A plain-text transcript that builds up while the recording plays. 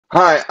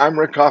Hi, I'm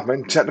Rick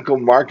Hoffman, Technical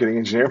Marketing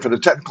Engineer for the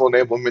Technical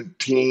Enablement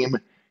Team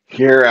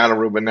here at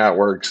Aruba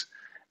Networks.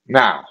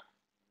 Now,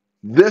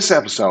 this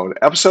episode,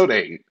 episode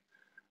 8,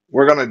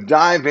 we're going to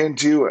dive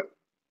into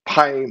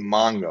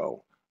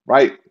Pymongo,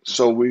 right?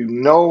 So we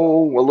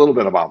know a little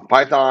bit about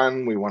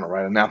Python. We want to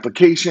write an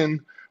application.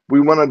 We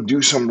want to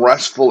do some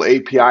RESTful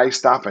API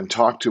stuff and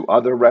talk to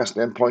other REST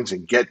endpoints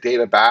and get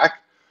data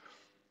back.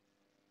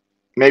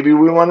 Maybe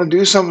we want to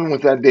do something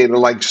with that data,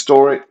 like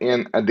store it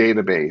in a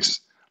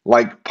database,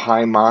 like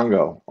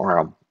Pymongo or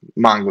a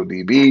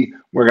MongoDB.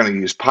 We're going to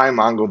use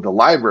Pymongo, the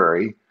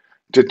library,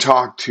 to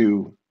talk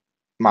to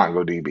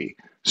MongoDB.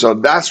 So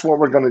that's what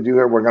we're going to do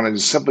here. We're going to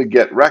just simply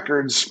get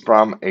records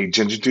from a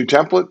Ginger 2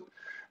 template,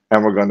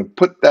 and we're going to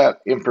put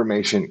that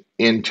information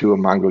into a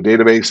Mongo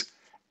database,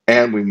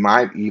 and we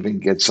might even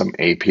get some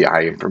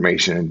API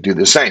information and do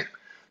the same.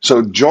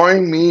 So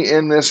join me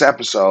in this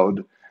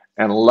episode,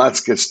 and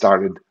let's get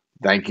started.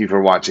 Thank you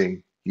for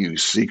watching, you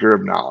seeker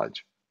of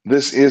knowledge.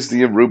 This is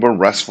the Aruba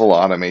RESTful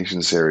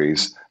Automation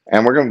Series,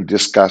 and we're going to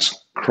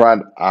discuss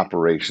CRUD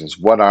operations.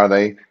 What are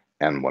they,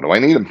 and what do I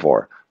need them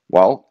for?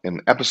 Well,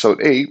 in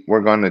episode 8, we're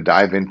going to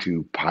dive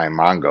into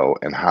Pymongo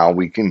and how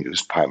we can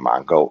use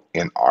Pymongo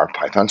in our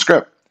Python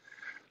script.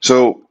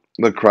 So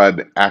the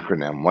CRUD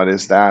acronym, what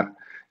is that?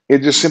 It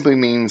just simply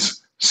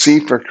means C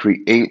for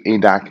create a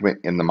document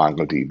in the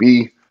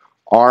MongoDB,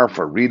 R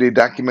for read a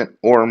document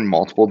or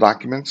multiple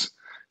documents,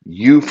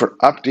 U for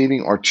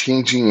updating or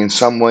changing in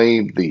some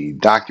way the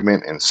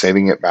document and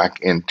saving it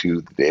back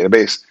into the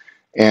database,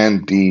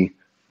 and D,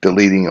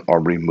 deleting or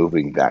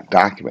removing that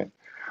document.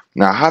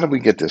 Now, how do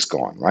we get this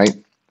going, right?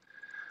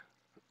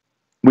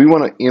 We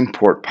want to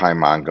import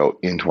Pymongo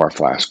into our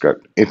Flash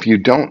script. If you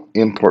don't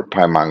import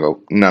Pymongo,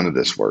 none of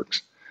this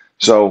works.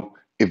 So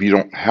if you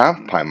don't have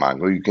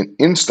Pymongo, you can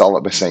install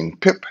it by saying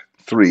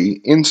pip3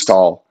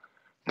 install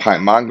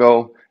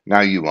Pymongo.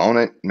 Now you own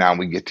it. Now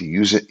we get to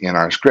use it in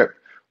our script.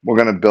 We're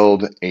going to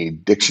build a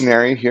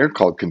dictionary here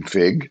called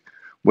config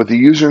with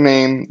the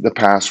username, the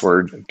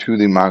password to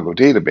the Mongo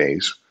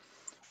database,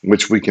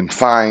 which we can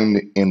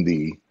find in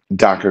the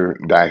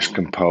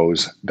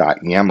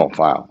docker-compose.yaml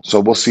file.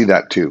 So we'll see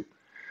that too.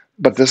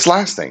 But this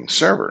last thing,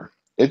 server,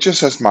 it just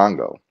says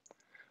Mongo.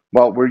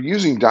 Well, we're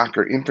using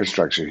Docker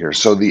infrastructure here.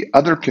 So the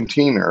other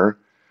container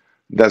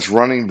that's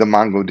running the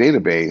Mongo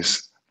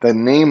database, the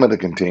name of the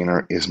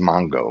container is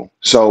Mongo.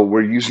 So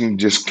we're using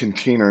just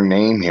container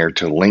name here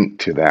to link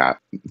to that,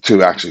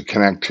 to actually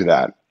connect to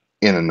that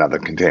in another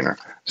container.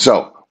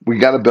 So we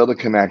got to build a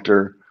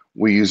connector.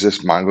 We use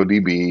this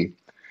MongoDB,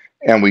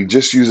 and we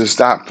just use a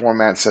stop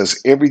format. It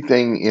says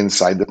everything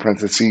inside the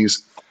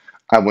parentheses,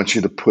 I want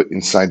you to put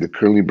inside the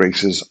curly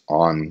braces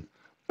on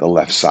the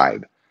left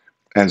side.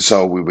 And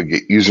so we would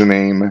get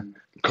username,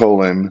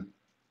 colon,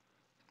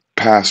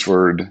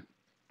 password,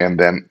 and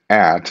then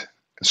at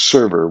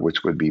server,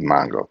 which would be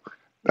Mongo.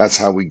 That's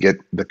how we get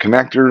the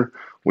connector.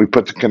 We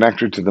put the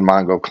connector to the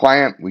Mongo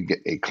client. We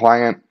get a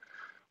client.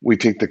 We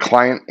take the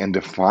client and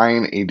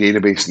define a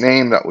database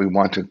name that we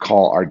want to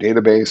call our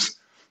database,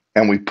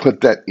 and we put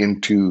that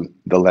into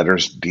the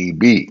letters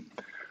DB.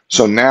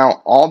 So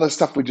now all the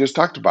stuff we just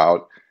talked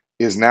about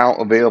is now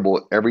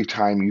available every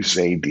time you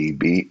say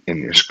DB in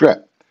your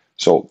script.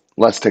 So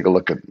let's take a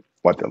look at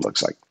what that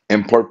looks like.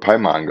 Import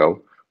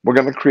Pymongo. We're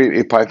going to create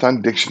a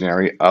Python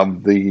dictionary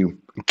of the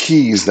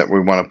keys that we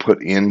want to put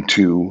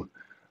into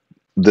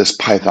this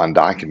Python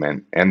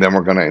document, and then we're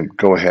going to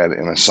go ahead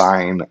and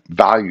assign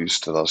values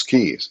to those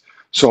keys.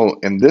 So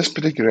in this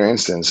particular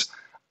instance,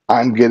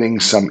 I'm getting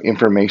some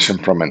information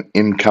from an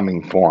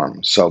incoming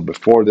form. So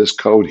before this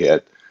code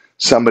hit,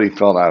 somebody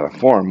filled out a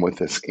form with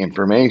this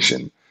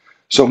information.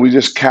 So we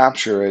just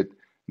capture it,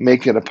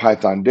 make it a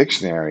Python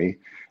dictionary,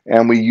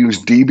 and we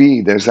use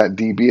DB. There's that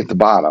DB at the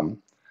bottom.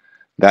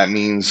 That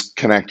means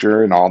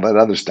connector and all that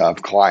other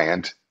stuff,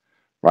 client,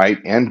 right?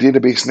 And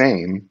database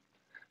name.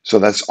 So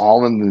that's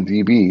all in the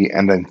DB.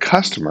 And then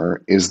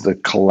customer is the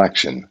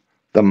collection,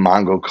 the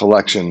Mongo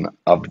collection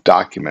of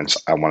documents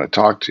I want to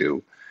talk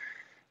to.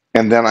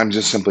 And then I'm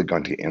just simply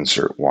going to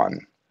insert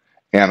one.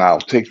 And I'll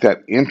take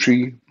that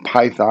entry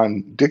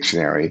Python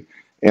dictionary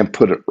and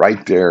put it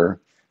right there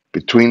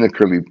between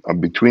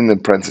the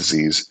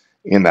parentheses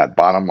in that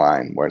bottom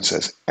line where it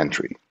says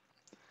entry.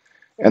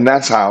 And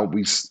that's how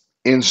we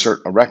insert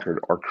a record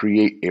or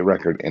create a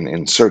record and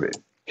insert it.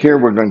 Here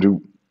we're going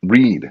to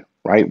read,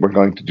 right? We're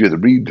going to do the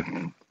read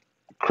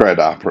CRUD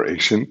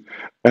operation,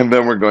 and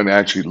then we're going to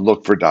actually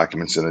look for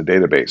documents in the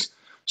database.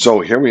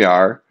 So here we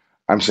are.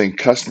 I'm saying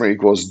customer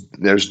equals,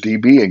 there's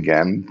DB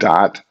again,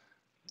 dot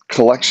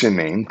collection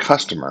name,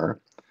 customer,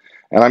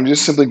 and I'm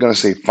just simply going to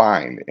say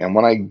find. And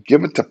when I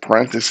give it to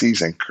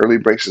parentheses and curly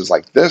braces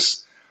like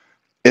this,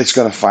 it's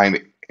going to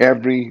find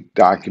every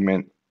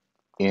document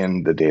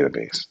in the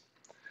database.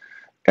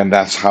 And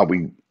that's how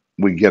we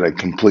get a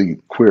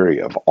complete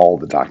query of all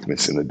the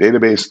documents in the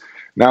database.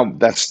 Now,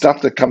 that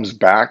stuff that comes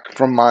back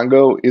from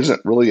Mongo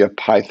isn't really a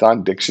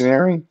Python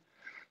dictionary.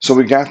 So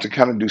we have to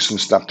kind of do some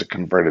stuff to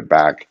convert it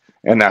back.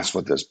 And that's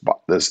what this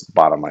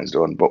bottom line is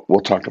doing. But we'll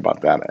talk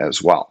about that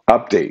as well.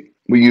 Update.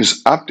 we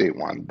use update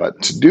one.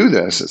 But to do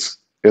this,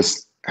 it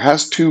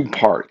has two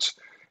parts.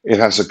 It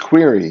has a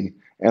query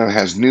and it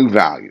has new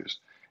values.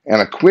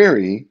 And a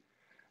query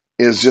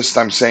is just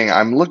I'm saying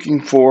I'm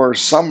looking for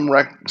some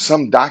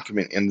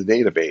document in the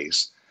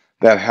database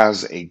that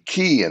has a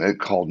key in it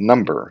called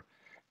number,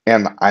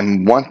 and I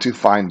want to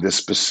find this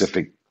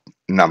specific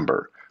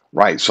number,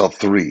 right? So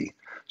 3.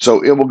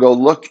 So it will go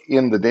look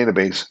in the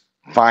database,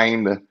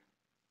 find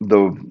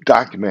the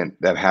document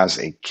that has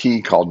a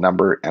key called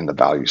number and the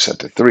value set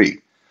to 3.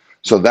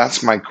 So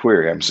that's my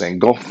query. I'm saying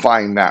go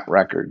find that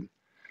record.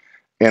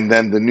 And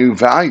then the new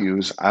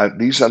values,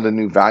 these are the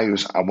new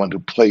values I want to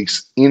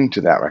place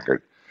into that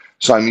record.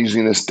 So I'm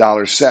using this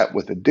 $set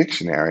with a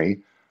dictionary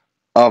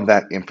of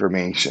that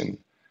information.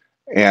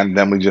 And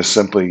then we just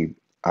simply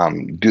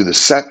do the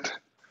set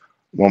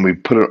when we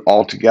put it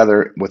all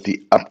together with the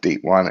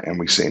update one, and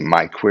we say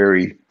my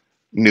query,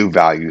 new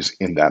values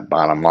in that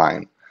bottom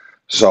line.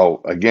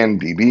 So again,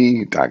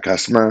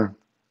 db.customer,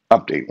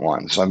 update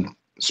one. So I'm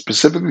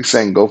specifically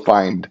saying go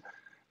find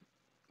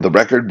the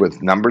record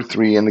with number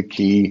 3 in the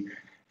key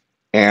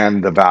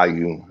and the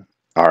value,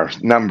 our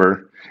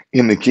number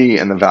in the key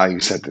and the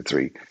value set to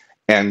 3,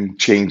 and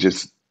change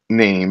its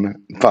name,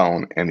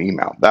 phone, and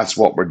email. That's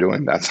what we're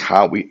doing. That's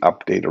how we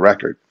update a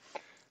record.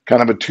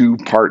 Kind of a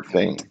two-part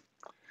thing.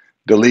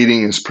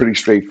 Deleting is pretty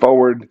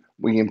straightforward.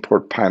 We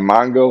import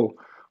Pymongo.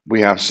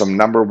 We have some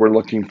number we're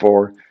looking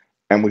for,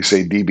 and we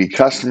say DB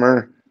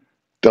customer,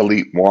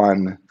 delete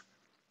one,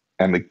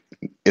 and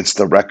it's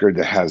the record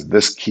that has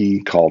this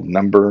key called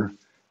number,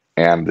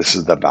 and this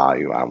is the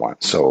value I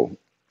want. So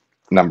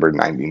number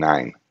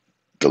 99,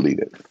 delete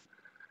it.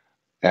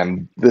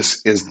 And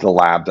this is the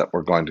lab that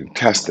we're going to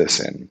test this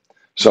in.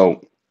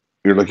 So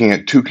you're looking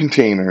at 2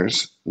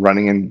 containers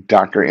running in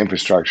Docker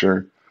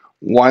infrastructure.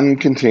 One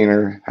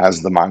container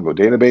has the Mongo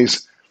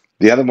database.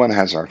 The other one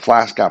has our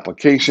Flask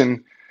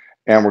application.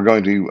 And we're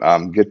going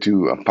to get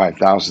to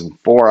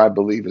 5004, I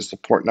believe, is the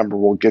port number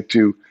we'll get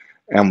to.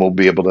 And we'll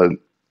be able to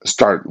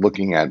start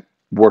looking at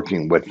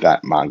working with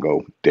that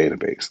Mongo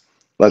database.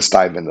 Let's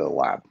dive into the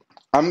lab.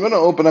 I'm going to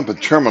open up a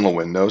terminal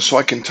window so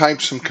I can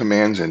type some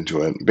commands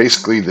into it,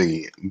 basically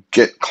the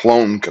git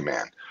clone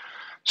command.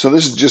 So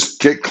this is just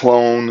git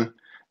clone,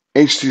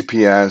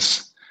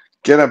 https,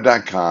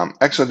 github.com,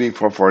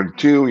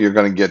 xod442. You're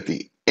going to get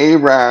the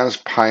ARAS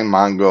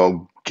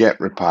Pymongo Git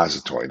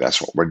repository. That's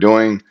what we're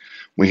doing.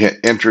 We hit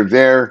enter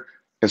there.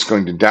 It's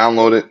going to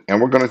download it, and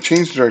we're going to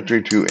change the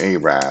directory to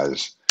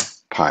ARAS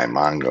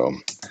Pymongo.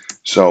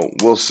 So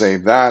we'll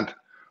save that.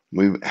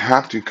 We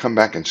have to come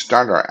back and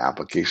start our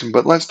application,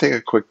 but let's take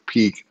a quick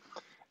peek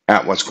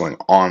at what's going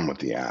on with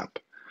the app,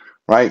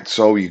 right?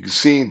 So you can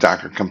see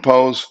Docker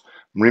Compose.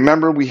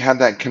 Remember, we had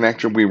that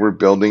connector we were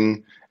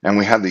building, and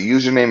we had the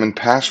username and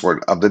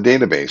password of the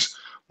database.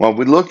 Well,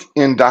 we look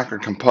in Docker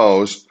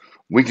Compose,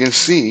 we can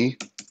see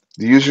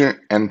the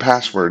user and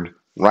password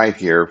right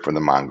here for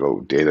the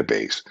Mongo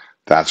database.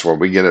 That's where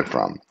we get it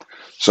from.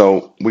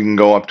 So we can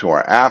go up to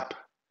our app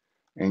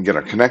and get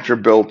our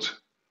connector built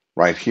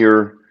right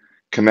here.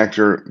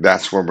 Connector,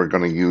 that's where we're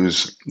going to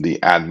use the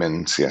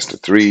admin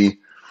Siesta3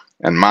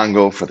 and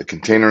Mongo for the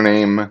container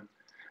name.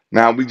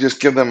 Now we just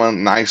give them a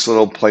nice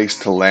little place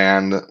to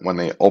land when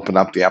they open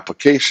up the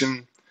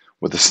application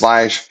with a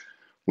slash.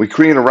 We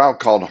create a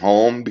route called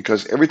home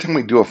because every time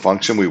we do a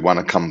function, we want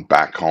to come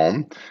back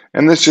home.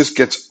 And this just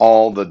gets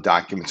all the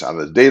documents out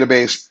of the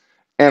database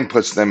and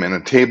puts them in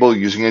a table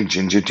using a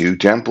Jinja2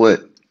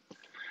 template.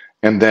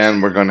 And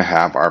then we're going to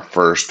have our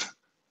first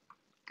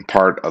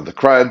part of the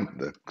CRUD,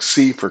 the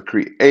C for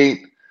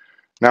create.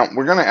 Now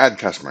we're going to add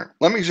customer.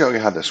 Let me show you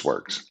how this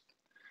works.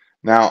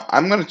 Now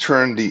I'm going to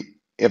turn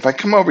if I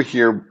come over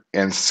here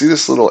and see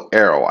this little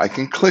arrow, I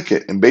can click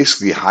it and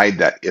basically hide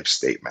that if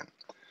statement.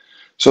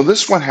 So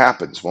this is what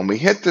happens. When we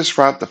hit this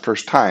route the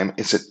first time,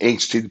 it's an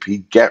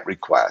HTTP GET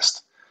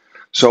request.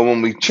 So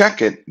when we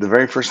check it, the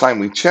very first time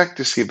we check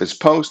to see if it's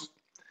post,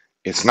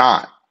 it's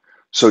not.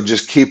 So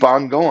just keep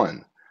on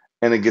going.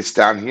 And it gets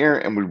down here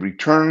and we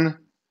return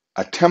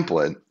a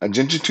template, a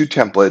Jinja2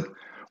 template,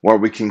 where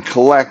we can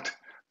collect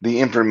the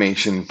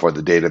information for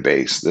the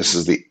database. This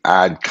is the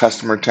add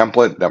customer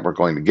template that we're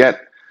going to get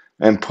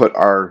and put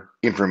our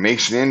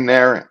information in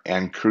there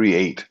and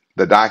create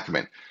the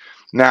document.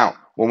 Now,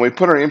 when we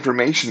put our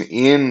information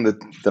in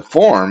the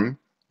form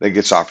that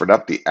gets offered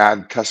up, the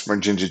add customer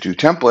Jinja2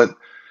 template,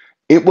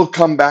 it will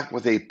come back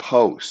with a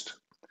post.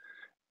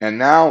 And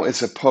now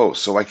it's a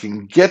post, so I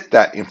can get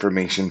that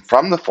information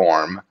from the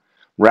form,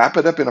 wrap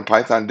it up in a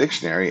Python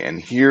dictionary, and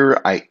here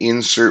I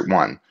insert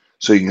one.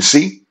 So you can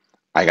see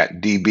I got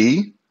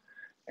DB,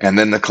 and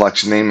then the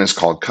collection name is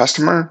called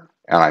customer,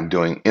 and I'm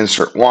doing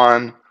insert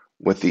one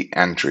with the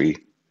entry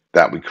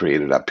that we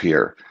created up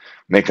here.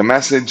 Make a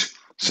message,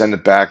 send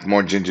it back,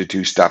 more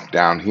Jinja2 stuff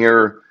down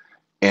here,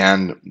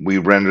 and we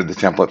render the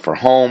template for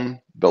home,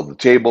 build the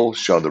table,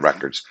 show the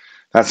records.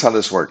 That's how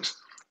this works.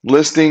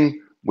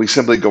 Listing, we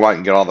simply go out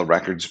and get all the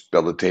records,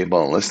 build a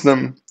table, and list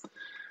them.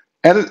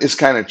 Edit is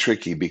kind of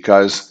tricky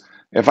because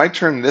if I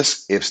turn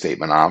this if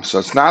statement off, so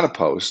it's not a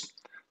post,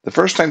 The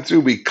first time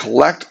through, we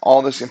collect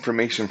all this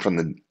information from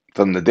the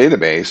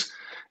database,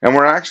 and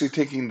we're actually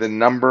taking the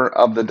number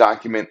of the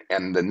document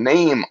and the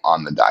name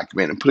on the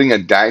document and putting a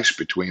dash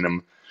between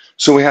them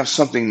so we have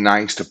something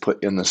nice to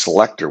put in the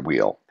selector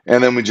wheel.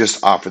 And then we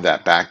just offer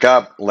that back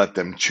up, let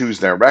them choose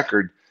their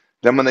record.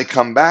 Then when they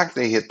come back,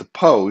 they hit the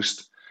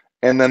post,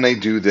 and then they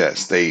do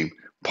this. They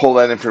pull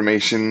that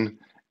information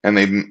and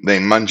they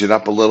munge it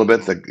up a little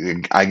bit.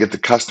 I get the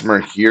customer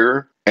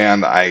here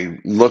and I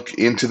look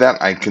into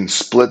that. I can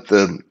split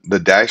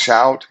the dash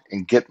out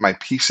and get my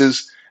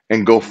pieces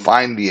and go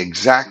find the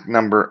exact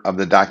number of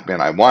the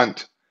document I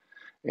want.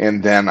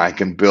 And then I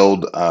can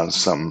build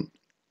some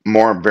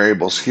more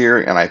variables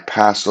here and I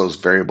pass those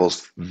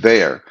variables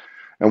there.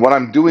 And what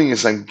I'm doing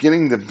is I'm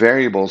getting the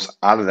variables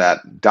out of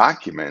that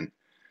document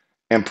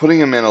and putting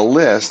them in a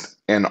list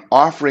and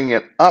offering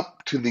it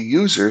up to the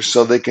user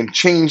so they can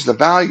change the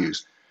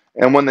values.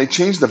 And when they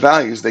change the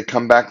values, they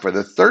come back for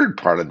the third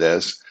part of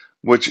this,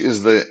 which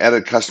is the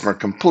edit customer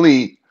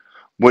complete,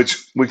 which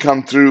we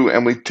come through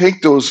and we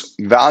take those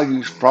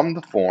values from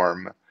the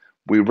form,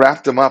 we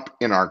wrap them up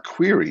in our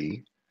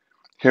query.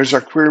 Here's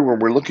our query where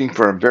we're looking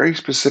for a very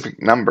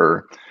specific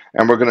number,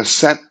 and we're going to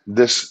set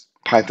this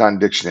Python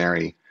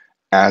dictionary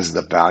as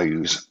the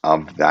values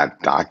of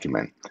that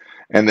document.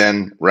 And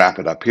then wrap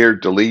it up here.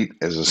 Delete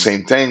is the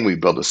same thing. We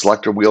build a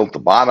selector wheel at the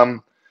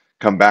bottom,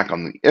 come back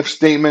on the if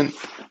statement,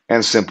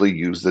 and simply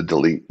use the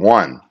delete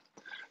one.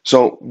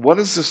 So what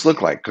does this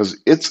look like? Because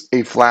it's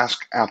a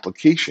Flask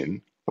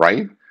application,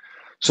 right?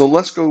 So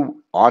let's go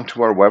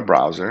onto our web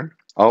browser.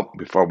 Oh,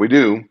 before we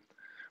do,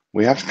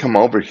 we have to come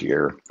over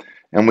here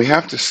and we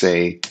have to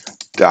say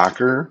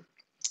Docker,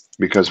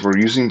 because we're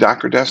using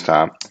Docker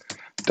Desktop,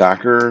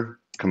 Docker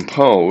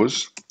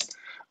compose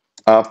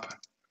up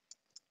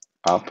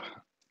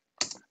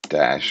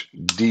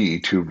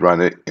 -D to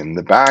run it in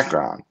the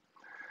background.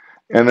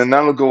 And then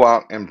that'll go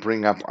out and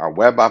bring up our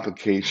web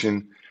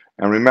application.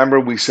 And remember,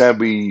 we said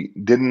we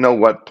didn't know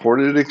what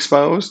port it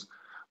exposed.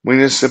 We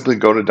just simply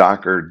go to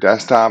Docker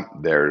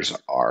Desktop. There's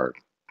our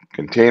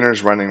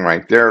containers running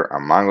right there, our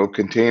Mongo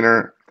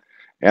container,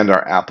 and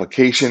our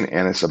application,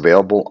 and it's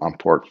available on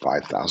port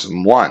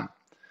 5001.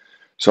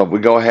 So if we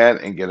go ahead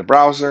and get a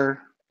browser,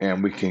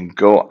 and we can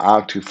go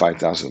out to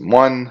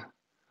 5001,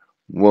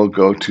 we'll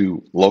go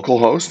to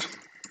localhost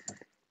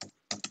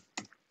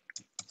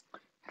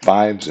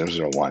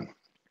 5001.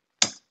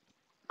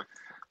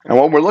 And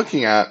what we're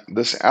looking at,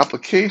 this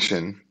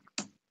application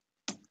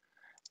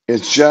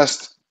is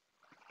just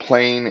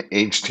plain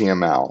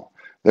HTML.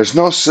 There's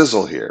no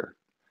sizzle here.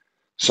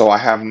 So I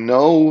have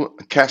no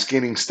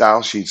cascading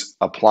style sheets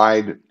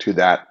applied to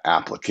that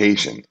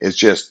application. It's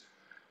just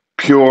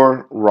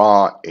pure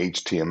raw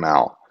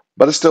HTML,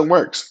 but it still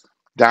works.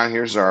 Down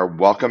here's our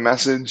welcome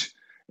message.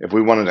 If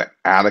we wanted to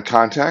add a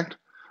contact,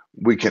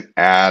 we can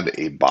add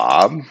a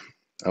Bob.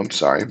 I'm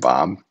sorry,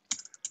 Bob.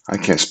 I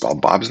can't spell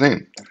Bob's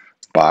name.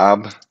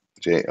 Bob,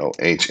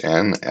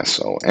 Johnsson.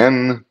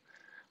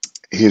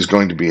 He's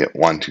going to be at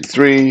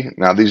 123.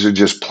 Now these are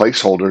just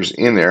placeholders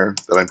in there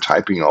that I'm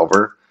typing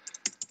over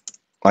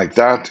like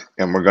that,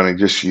 and we're going to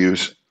just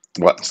use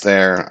what's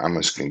there. I'm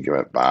just going to give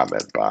it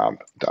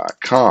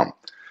bob@bob.com.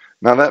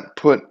 Now that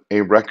put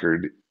a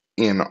record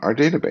in our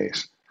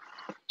database.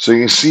 So you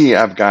can see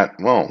I got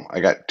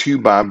 2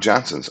 Bob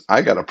Johnsons.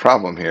 I got a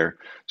problem here.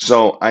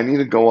 So I need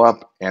to go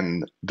up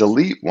and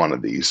delete one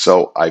of these.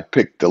 So I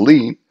pick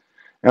delete,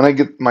 and I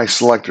get my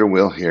selector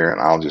wheel here, and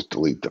I'll just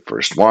delete the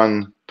first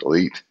one,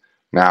 delete.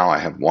 Now I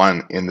have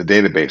one in the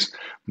database,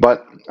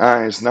 but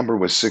his number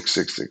was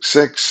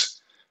 6666.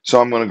 So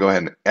I'm going to go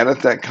ahead and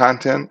edit that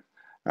content.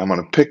 I'm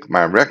going to pick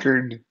my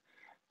record,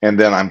 and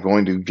then I'm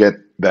going to get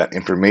that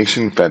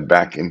information fed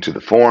back into the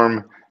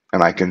form,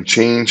 and I can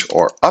change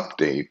or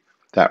update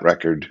that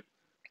record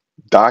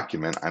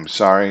document. I'm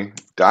sorry,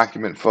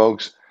 document,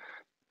 folks.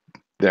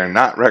 They're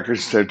not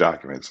records, they're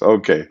documents.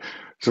 Okay,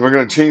 so we're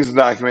going to change the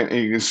document,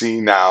 and you can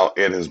see now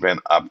it has been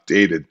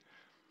updated.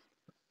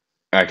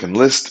 I can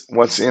list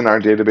what's in our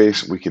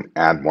database. We can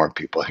add more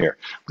people here.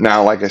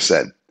 Now, like I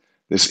said,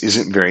 this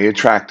isn't very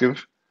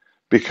attractive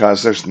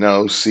because there's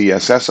no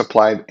CSS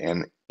applied.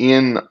 And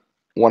in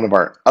one of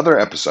our other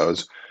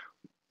episodes,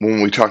 when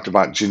we talked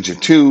about Jinja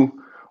 2,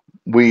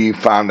 we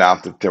found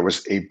out that there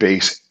was a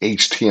base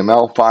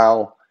HTML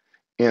file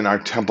in our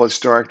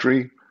templates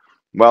directory.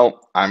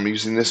 Well, I'm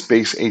using this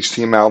base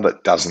HTML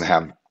that doesn't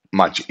have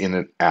much in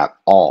it at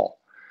all.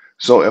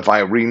 So if I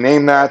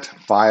rename that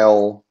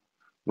file,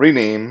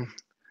 rename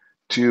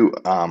to,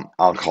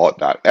 I'll call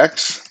it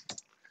 .x,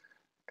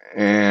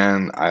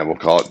 and I will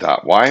call it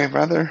 .y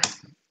rather,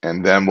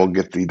 and then we'll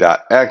get the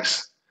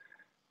 .x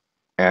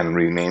and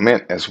rename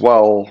it as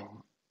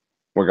well.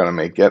 We're going to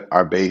make it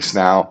our base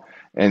now,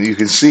 and you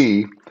can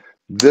see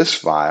this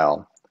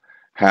file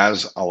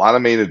has a lot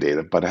of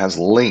metadata, but it has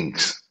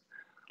links,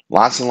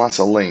 lots and lots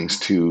of links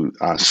to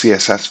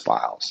CSS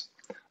files,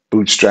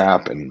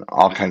 Bootstrap, and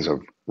all kinds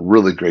of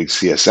really great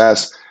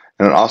CSS,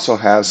 and it also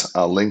has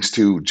links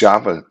to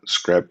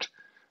JavaScript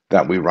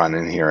that we run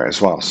in here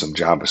as well, some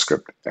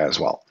JavaScript as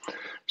well.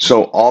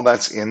 So all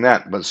that's in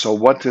that. But so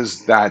what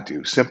does that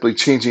do? Simply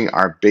changing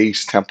our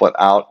base template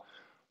out.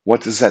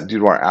 What does that do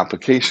to our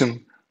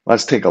application?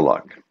 Let's take a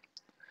look.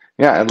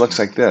 Yeah, it looks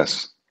like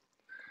this.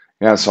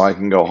 Yeah, so I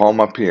can go home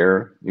up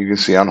here. You can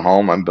see on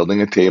home, I'm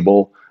building a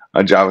table,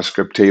 a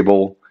JavaScript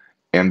table,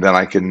 and then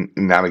I can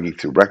navigate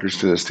through records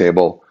to this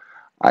table.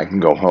 I can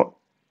go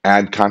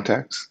add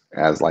context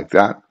as like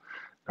that,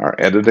 or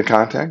edit a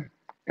contact,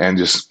 and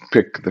just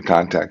pick the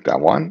contact I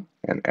want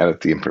and edit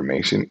the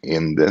information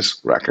in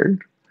this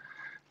record.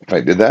 If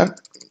I did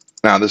that,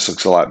 now this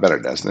looks a lot better,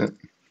 doesn't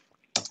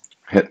it?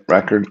 Hit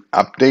record,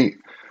 update,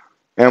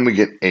 and we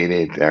get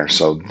 88 there.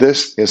 So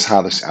this is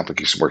how this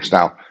application works.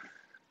 Now,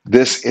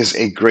 this is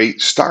a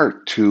great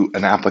start to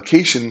an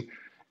application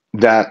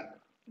that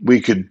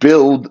we could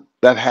build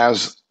that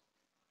has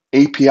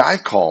API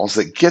calls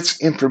that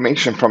gets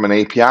information from an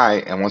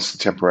API and wants to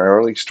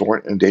temporarily store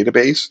it in a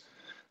database.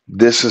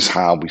 This is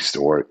how we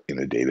store it in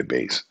a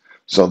database.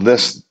 So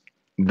this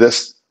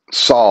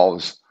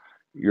solves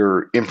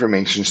your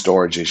information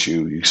storage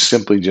issue. You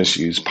simply just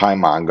use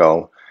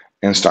Pymongo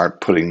and start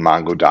putting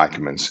Mongo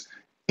documents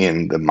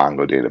in the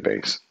Mongo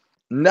database.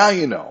 Now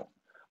you know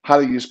how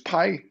to use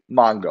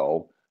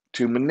Pymongo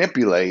to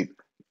manipulate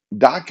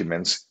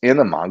documents in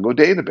a Mongo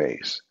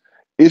database.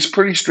 It's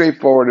pretty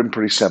straightforward and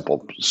pretty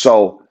simple.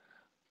 So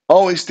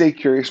always stay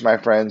curious, my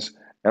friends,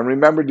 and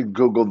remember to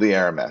Google the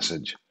error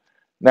message.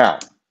 Now,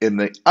 in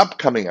the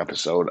upcoming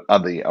episode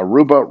of the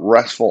Aruba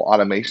Restful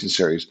Automation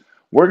Series,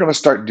 we're going to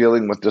start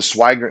dealing with the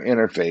Swagger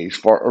interface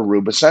for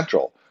Aruba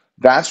Central.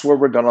 That's where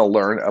we're going to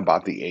learn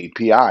about the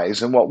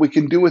APIs and what we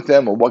can do with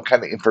them and what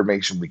kind of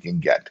information we can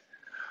get.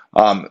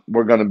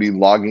 We're going to be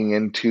logging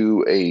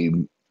into a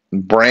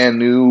brand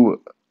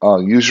new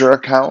user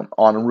account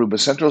on Aruba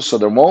Central, so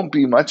there won't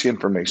be much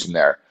information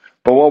there.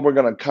 But what we're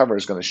going to cover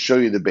is going to show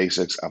you the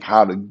basics of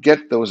how to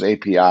get those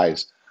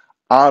APIs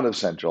out of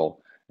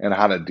Central and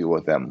how to deal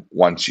with them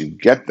once you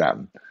get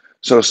them.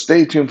 So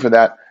stay tuned for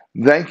that.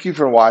 Thank you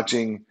for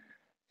watching,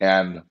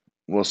 and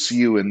we'll see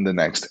you in the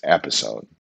next episode.